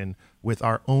interaction with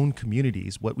our own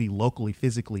communities, what we locally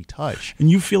physically touch. And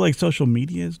you feel like social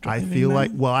media is driving I feel that?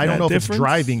 like, well, I don't know difference? if it's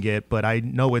driving it, but I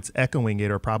know it's echoing it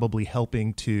or probably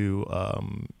helping to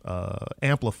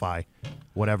amplify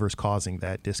whatever's causing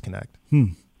that disconnect.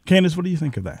 Candace, what do you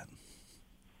think of that?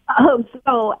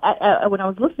 So when I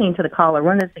was listening to the caller,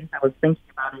 one of the things I was thinking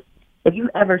about is if you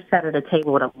ever sat at a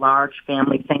table at a large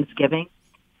family Thanksgiving,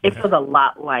 it feels a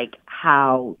lot like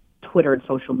how Twitter and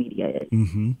social media is.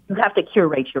 Mm-hmm. You have to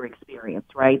curate your experience,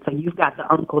 right? So you've got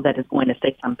the uncle that is going to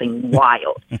say something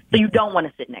wild. So you don't want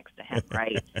to sit next to him,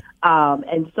 right?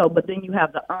 But then you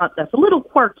have the aunt that's a little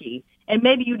quirky, and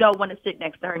maybe you don't want to sit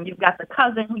next to her, and you've got the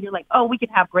cousin who you're like, oh, we can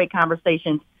have great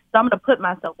conversations. So I'm going to put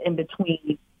myself in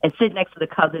between and sit next to the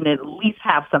cousin and at least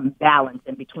have some balance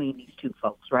in between these two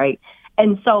folks, right?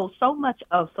 And so much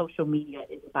of social media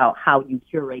is about how you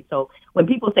curate. So when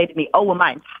people say to me, oh, well,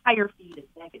 my entire feed is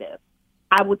negative,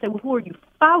 I would say, well, who are you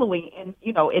following? And,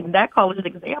 you know, in that college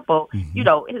example, you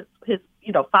know, his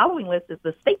following list is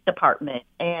the State Department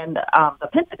and the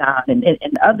Pentagon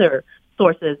and other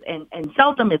sources. And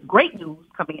seldom is great news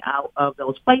coming out of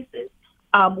those places.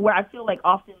 Where I feel like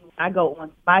often when I go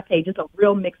on my page, it's a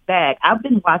real mixed bag. I've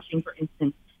been watching, for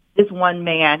instance, this one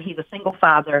man, he's a single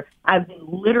father. I've been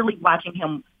literally watching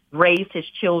him raise his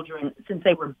children since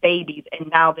they were babies, and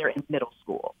now they're in middle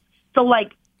school. So,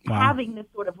 like, having this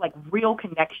sort of, like, real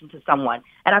connection to someone.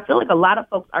 And I feel like a lot of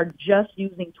folks are just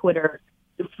using Twitter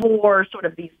for sort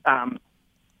of these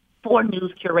for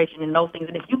news curation and those things.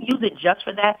 And if you use it just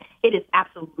for that, it is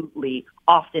absolutely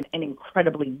often an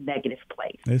incredibly negative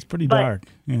place. It's pretty dark.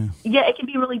 Yeah. Yeah, it can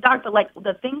be really dark. But, like,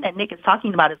 the thing that Nick is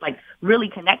talking about is, like, really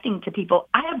connecting to people.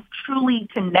 I have truly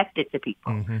connected to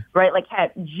people, right? Like,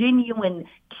 had genuine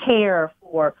care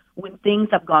for when things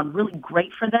have gone really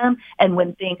great for them and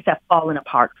when things have fallen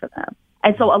apart for them.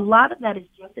 And so a lot of that is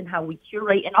just in how we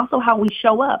curate and also how we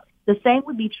show up. The same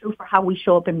would be true for how we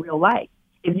show up in real life.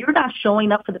 If you're not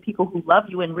showing up for the people who love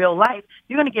you in real life,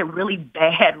 you're going to get really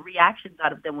bad reactions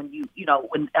out of them when you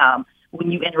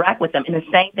interact with them. And the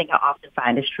same thing I often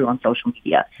find is true on social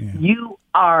media. Yeah. You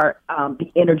are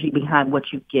the energy behind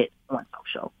what you get on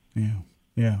social.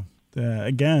 Yeah.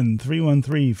 Again,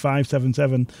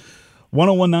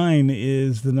 313-577-1019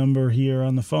 is the number here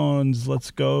on the phones.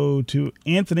 Let's go to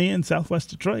Anthony in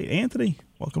Southwest Detroit. Anthony,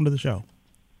 welcome to the show.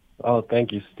 Oh,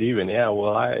 thank you, Stephen. Yeah,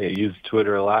 well, I use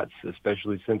Twitter a lot,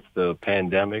 especially since the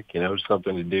pandemic. You know, it's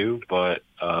something to do, but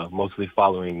mostly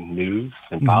following news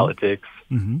and politics,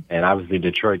 and obviously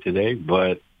Detroit today.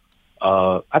 But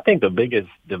I think the biggest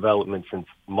development since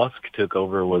Musk took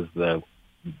over was the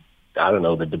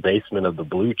debasement of the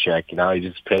blue check. You know,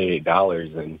 you just pay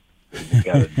 $8 and you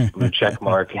got a blue check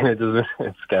mark, and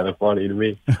it's kind of funny to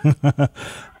me.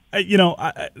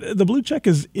 The blue check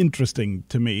is interesting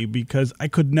to me because I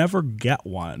could never get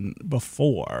one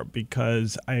before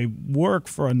because I work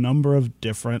for a number of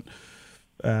different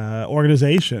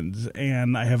organizations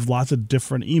and I have lots of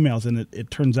different emails. And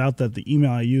it turns out that the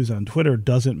email I use on Twitter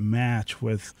doesn't match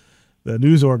with the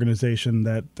news organization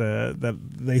that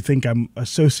they think I'm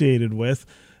associated with.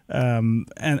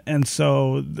 And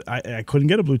so I couldn't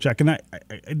get a blue check. And I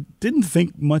didn't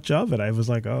think much of it. I was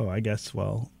like, oh, I guess,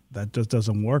 well, that just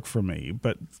doesn't work for me.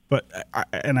 But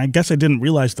I guess I didn't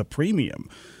realize the premium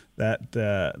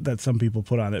that some people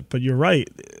put on it. But you're right.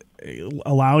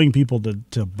 Allowing people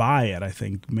to buy it, I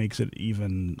think, makes it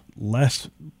even less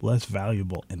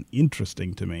valuable and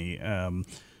interesting to me.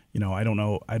 I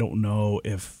don't know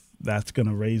if that's going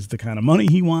to raise the kind of money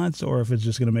he wants, or if it's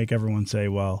just going to make everyone say,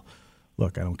 well,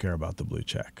 look, I don't care about the blue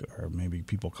check, or maybe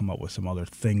people come up with some other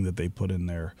thing that they put in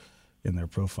their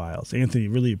profiles. Anthony,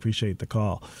 really appreciate the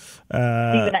call.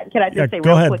 Stephen, can I just say go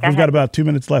real ahead. quick? We've got about 2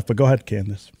 minutes left, but go ahead,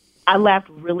 Candace. I laughed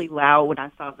really loud when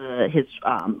I saw his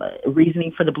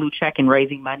reasoning for the blue check and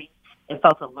raising money. It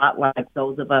felt a lot like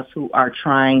those of us who are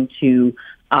trying to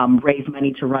raise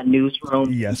money to run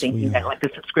newsrooms, thinking that like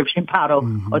the subscription model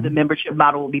or the membership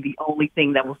model will be the only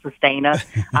thing that will sustain us.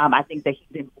 I think that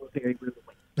he's in for a very rude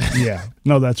way. Yeah,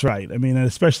 no, that's right. I mean,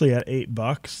 especially at $8,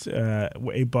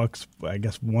 $8, I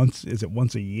guess once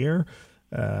a year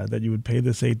that you would pay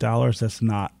this $8.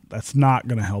 That's not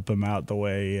going to help him out the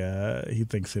way he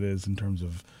thinks it is in terms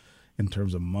of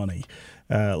money.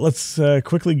 Let's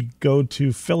quickly go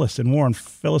to Phyllis in Warren.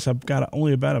 Phyllis, I've got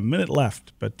only about a minute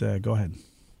left, but go ahead.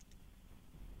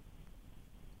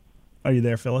 Are you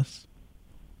there, Phyllis?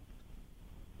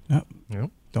 Yep.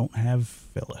 Don't have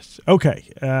Phyllis. Okay,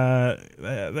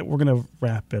 we're going to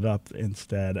wrap it up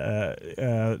instead.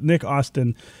 Nick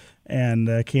Austin and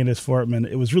Candace Fortman,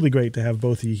 it was really great to have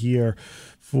both of you here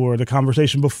for the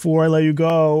conversation. Before I let you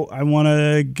go, I want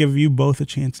to give you both a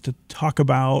chance to talk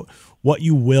about what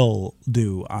you will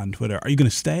do on Twitter. Are you going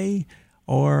to stay,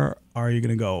 or are you going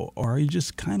to go, or are you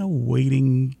just kind of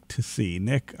waiting to see?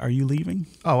 Nick, are you leaving?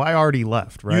 Oh, I already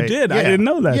left, right? You did? Yeah. I didn't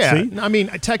know that, yeah. See? I mean,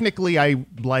 technically, I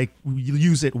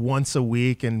use it once a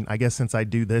week, and I guess since I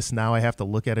do this now, I have to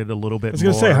look at it a little bit more. I was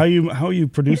going to say, how are you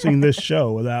producing this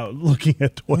show without looking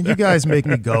at Twitter? When you guys make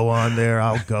me go on there,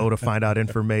 I'll go to find out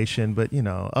information, but,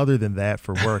 other than that,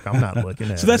 for work, I'm not looking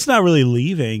at it. So that's not really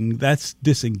leaving, that's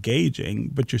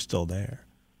disengaging, but you're still there.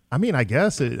 I mean, I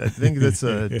guess I think that's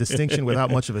a distinction without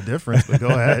much of a difference, but go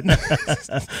ahead.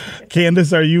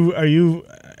 Candace, are you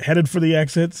headed for the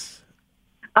exits?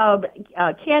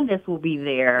 Candace will be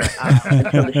there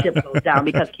until the ship goes down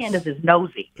because Candace is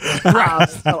nosy.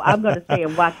 So I'm going to stay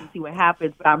and watch and see what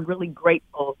happens. But I'm really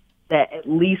grateful that at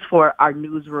least for our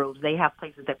newsrooms, they have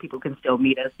places that people can still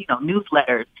meet us,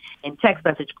 newsletters and text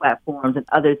message platforms and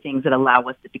other things that allow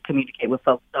us to communicate with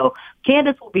folks. So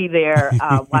Candace will be there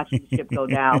watching the ship go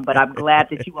down, but I'm glad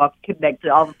that you all can connect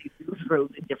to all of these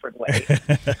newsrooms in different ways.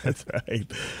 That's right.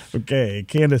 Okay,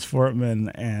 Candace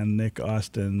Fortman and Nick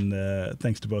Austin,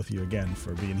 thanks to both of you again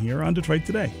for being here on Detroit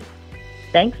Today.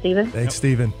 Thanks, Stephen. Thanks,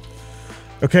 Stephen.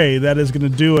 Okay, that is going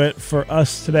to do it for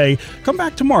us today. Come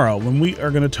back tomorrow when we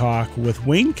are going to talk with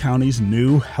Wayne County's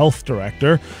new health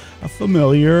director, a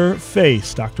familiar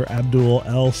face, Dr. Abdul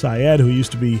El Sayed, who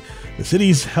used to be the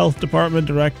city's health department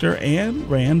director and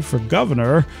ran for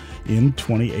governor in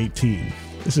 2018.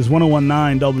 This is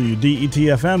 101.9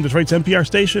 WDET-FM, Detroit's NPR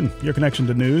station, your connection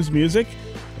to news, music,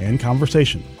 and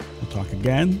conversation. We'll talk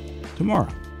again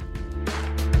tomorrow.